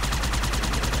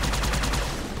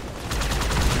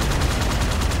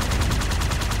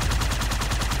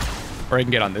 Or I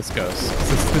can get on this ghost.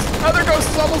 This other ghost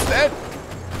is almost dead.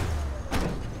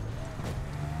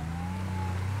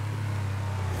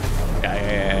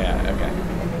 Yeah, okay.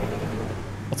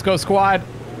 Let's go, squad.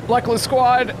 Luckless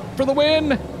squad for the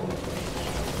win.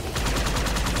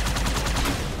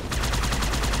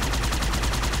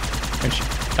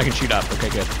 I can shoot up. Okay,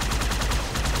 good.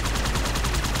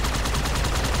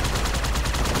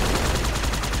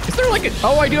 Is there like a...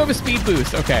 Oh, I do have a speed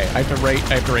boost. Okay, I have to right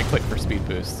click for speed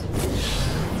boost.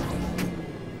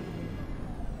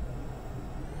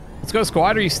 Let's go,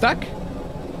 squad. Are you stuck?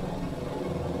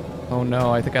 Oh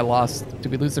no, I think I lost.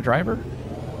 Did we lose the driver?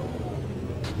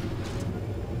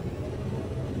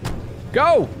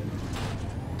 Go!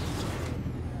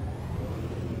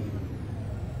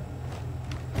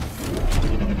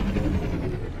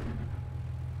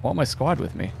 I want my squad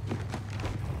with me.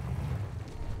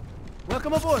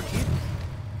 Welcome aboard, Chief.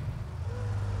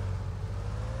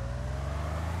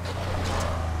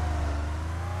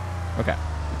 Okay.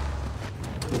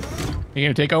 You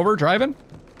gonna take over driving?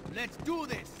 Let's do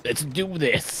this. Let's do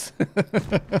this.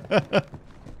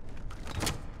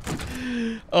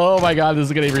 Oh my god, this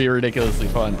is gonna be ridiculously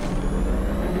fun.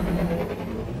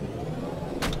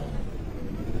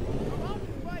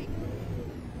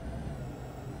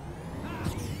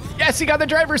 Yes, he got the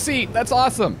driver's seat. That's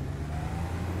awesome.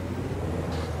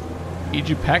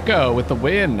 Pecco with the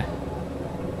win.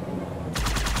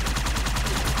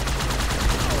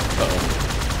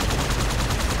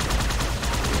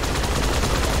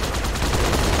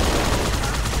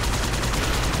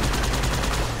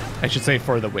 I should say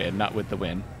for the win, not with the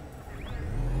win.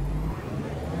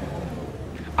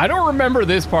 I don't remember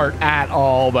this part at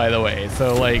all, by the way.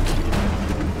 So like,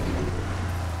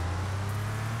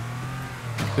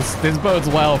 this bodes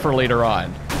well for later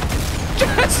on.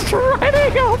 Just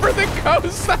running over the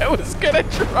coast I was gonna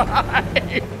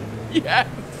drive. Yes,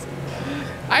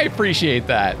 I appreciate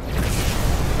that.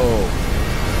 Oh,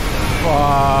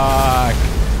 fuck.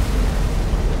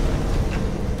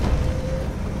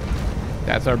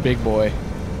 That's our big boy.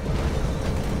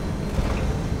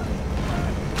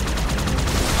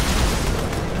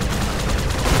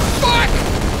 Fuck!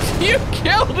 You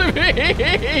killed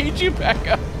me,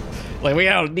 Chewbacca. Like we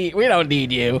don't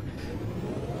need you.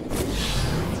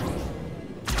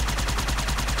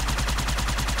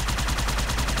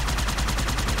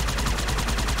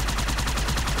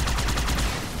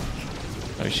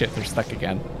 Oh shit, they're stuck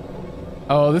again.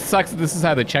 Oh, this sucks. This is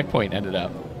how the checkpoint ended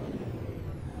up.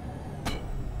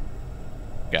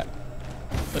 Okay.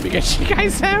 Let me get you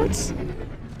guys out.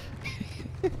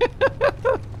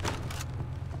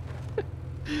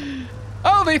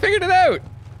 Oh, they figured it out.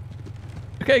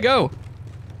 Okay, go.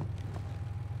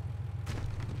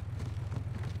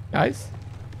 Guys.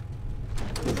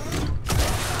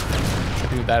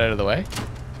 Move that out of the way.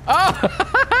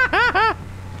 Oh!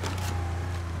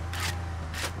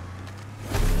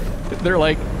 They're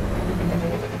like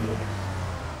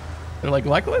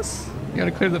Luckless? You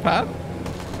gotta clear the path?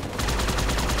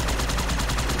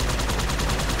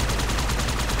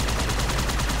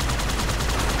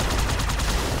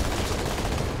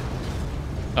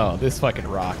 Oh, this fucking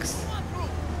rocks.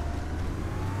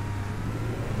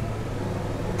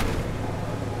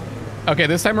 Okay,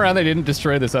 this time around they didn't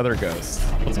destroy this other ghost.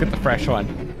 Let's get the fresh one.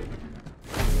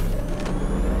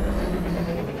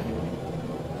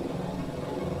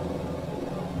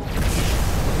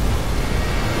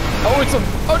 Oh, it's a...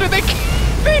 Oh, did they...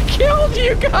 They killed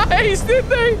you guys, did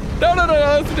they? No,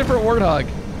 that's a different warthog.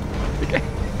 Okay.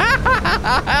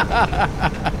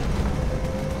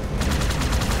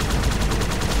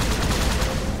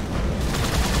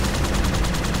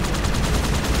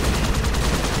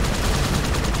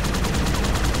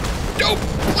 No,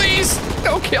 please,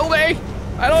 don't kill me.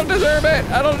 I don't deserve it.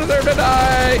 I don't deserve to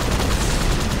die.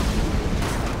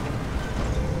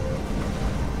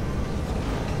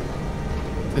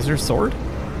 Is there a sword?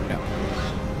 No.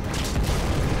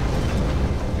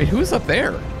 Wait, who's up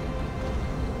there?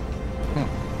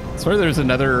 I swear there's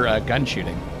another gun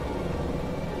shooting.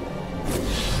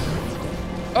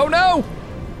 Oh no!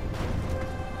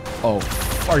 Oh,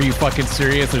 are you fucking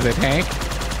serious? There's a tank?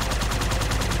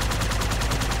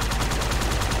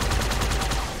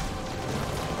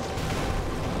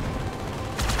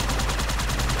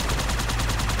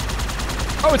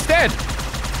 Oh, it's dead!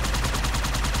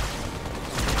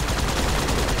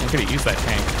 I'm gonna use that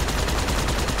tank.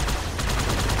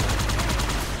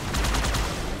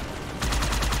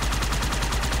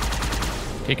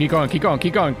 Okay, keep going, keep going,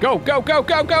 keep going. Go, go, go,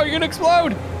 go, go! You're gonna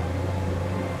explode!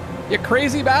 You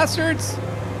crazy bastards!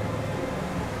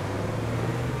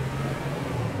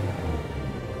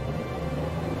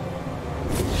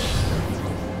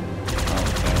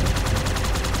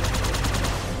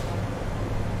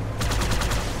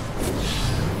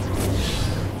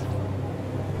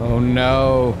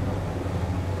 no.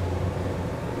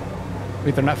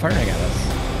 Wait, they're not firing at us.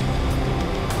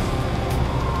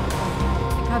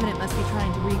 The Covenant must be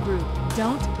trying to regroup.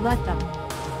 Don't let them.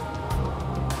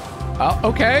 Oh,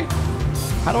 okay.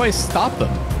 How do I stop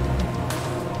them?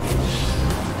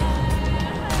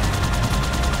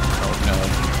 Oh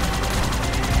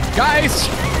no. Guys!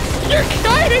 Your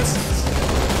guide is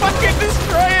fucking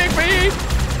destroying me!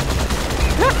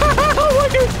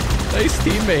 Look at nice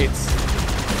teammates.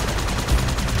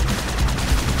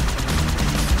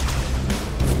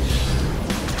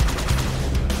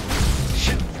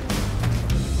 Shit.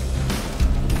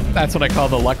 That's what I call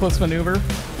the luckless maneuver.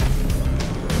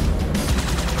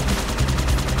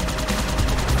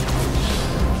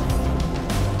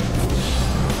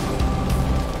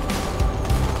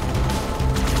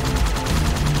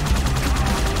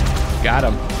 Got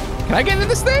him. Can I get into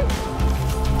this thing?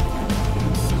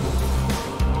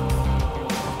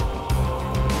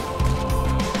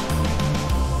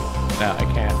 No, I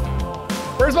can't.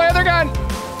 Where's my other gun?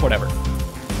 Whatever.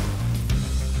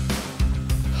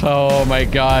 Oh my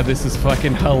god, this is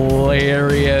fucking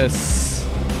hilarious.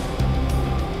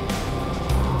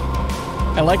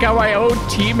 I like how my own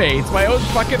teammates, my own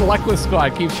fucking luckless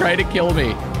squad keeps trying to kill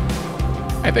me.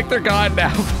 I think they're gone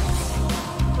now.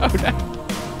 Oh no.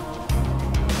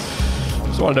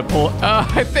 Just wanted to pull.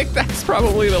 I think that's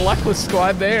probably the luckless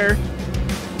squad there.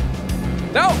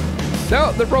 No!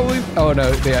 No, they're probably. Oh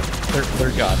no,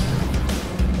 they're gone.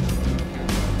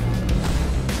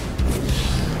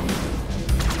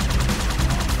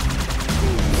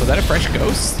 Was that a fresh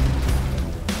ghost?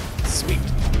 Sweet.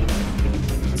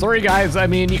 Sorry guys, I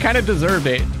mean, you kind of deserve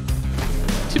it,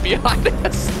 to be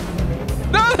honest.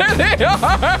 No, there they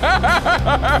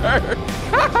are!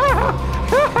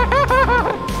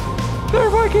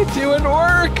 They're fucking doing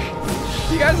work!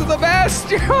 You guys are the best!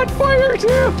 You're on fire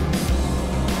too!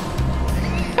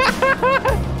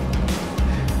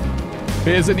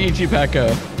 Biz and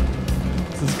Ichipeko.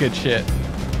 This is good shit.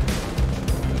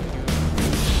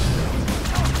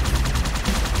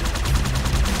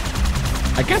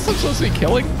 I guess I'm supposed to be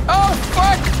killing. Oh,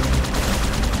 fuck!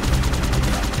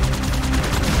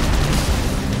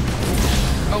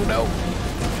 Oh no.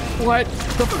 What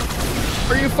the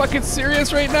f— Are you fucking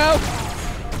serious right now?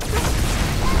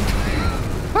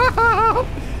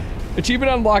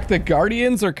 Achievement unlocked. The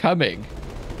Guardians are coming.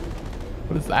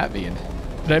 What does that mean?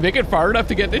 Did I make it far enough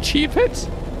to get an achievement?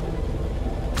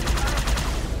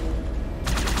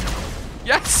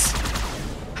 Yes!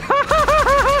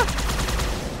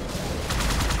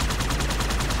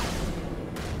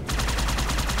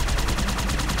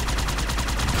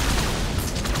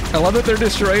 I love that they're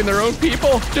destroying their own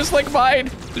people, just like mine.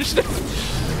 There's no—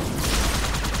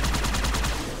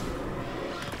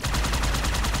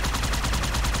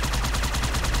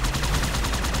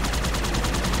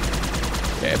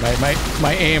 Okay,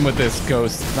 my aim with this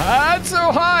ghost is not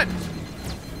so hot.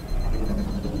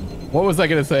 What was I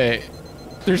gonna say?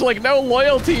 There's like no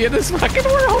loyalty in this fucking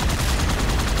world.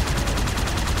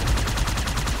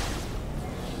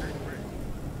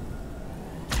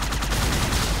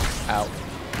 Ow.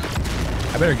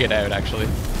 I better get out, actually.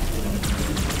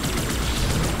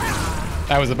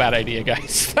 That was a bad idea,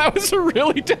 guys. That was a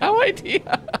really dumb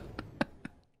idea.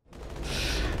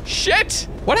 Shit!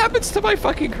 What happens to my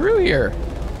fucking crew here?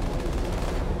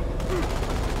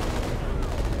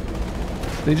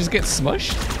 They just get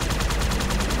smushed?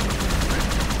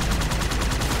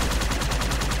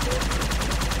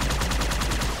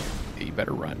 You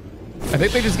better run. I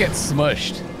think they just get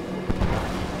smushed.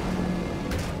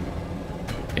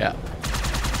 Yeah.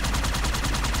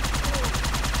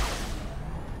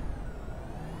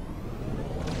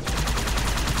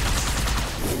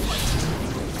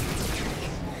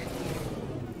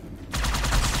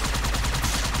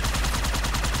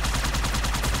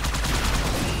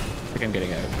 I think I'm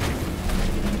getting out.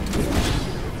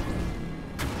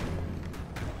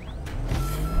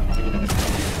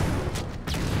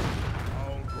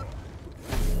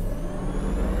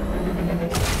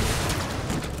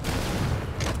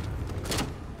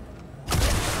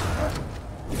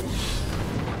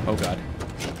 Oh god.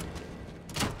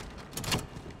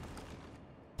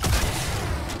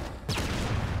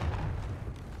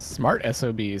 Smart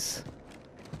SOBs.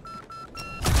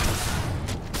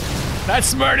 Not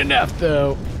smart enough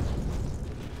though.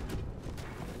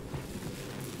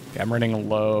 Okay, I'm running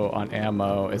low on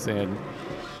ammo, as in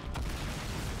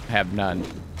I have none.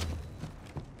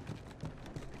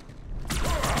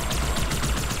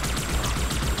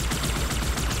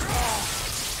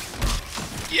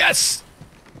 Yes!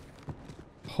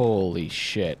 Holy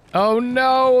shit. Oh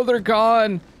no, they're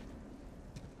gone.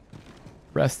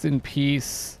 Rest in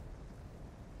peace.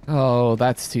 Oh,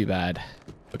 that's too bad.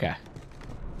 Okay.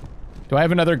 Do I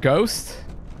have another ghost?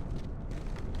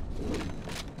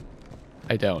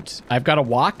 I don't. I've got to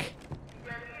walk?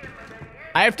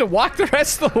 I have to walk the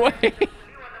rest of the way.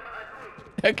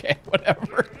 Okay,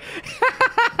 whatever.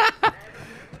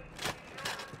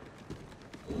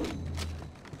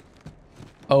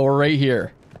 Oh, we're right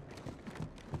here.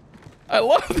 I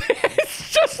love this.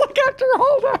 It's just like after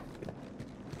all that.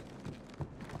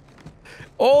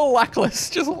 Oh, Luckless,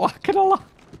 just walking along.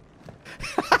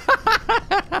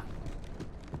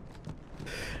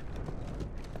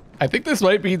 I think this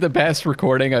might be the best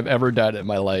recording I've ever done in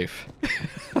my life.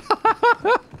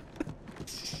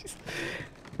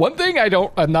 One thing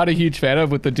I'm not a huge fan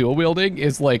of with the dual wielding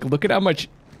is like, look at how much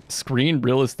screen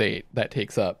real estate that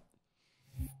takes up.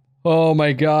 Oh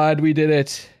my God, we did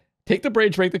it. Take the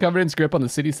bridge, break the Covenant's grip on the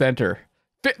city center.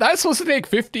 That's supposed to take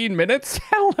 15 minutes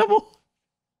at level.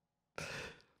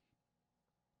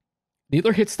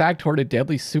 Needler hit stack toward a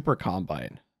deadly super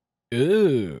combine.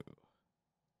 Ooh.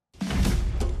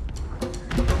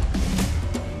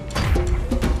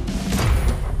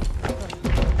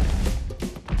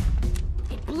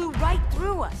 It blew right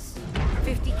through us.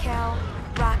 50 cal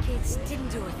rockets didn't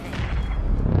do a thing.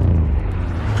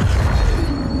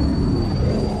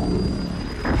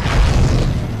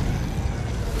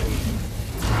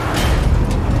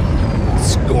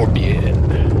 Scorpion.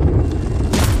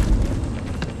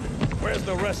 Where's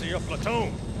the rest of your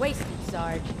platoon? Wasted,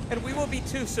 Sarge. And we will be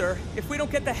too, sir, if we don't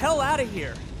get the hell out of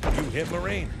here. You hit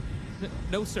Marine?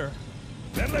 No, sir.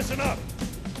 Then listen up.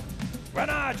 When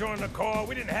I joined the Corps,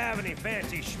 we didn't have any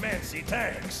fancy schmancy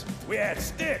tanks. We had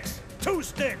sticks. 2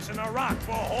 sticks and a rock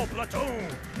for a whole platoon.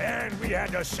 And we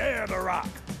had to share the rock.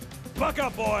 Buck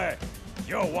up, boy.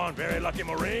 You're one very lucky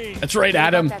Marine. That's right,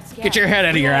 Adam. Get your head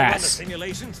out of your ass. The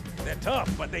simulations, they're tough,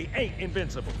 but they ain't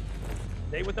invincible.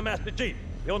 Stay with the Master Chief.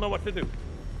 He'll know what to do.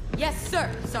 Yes,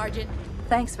 sir, Sergeant.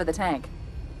 Thanks for the tank.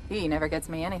 He never gets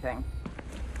me anything.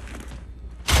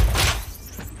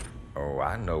 Oh,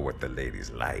 I know what the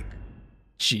ladies like.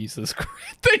 Jesus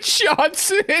Christ. The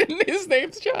Johnson. His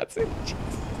name's Johnson.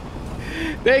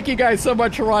 Thank you guys so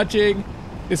much for watching.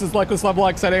 This is Luckless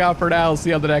Lovelocks signing off for now.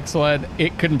 See you on the next one.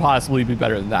 It couldn't possibly be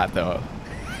better than that, though.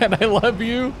 And I love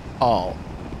you all.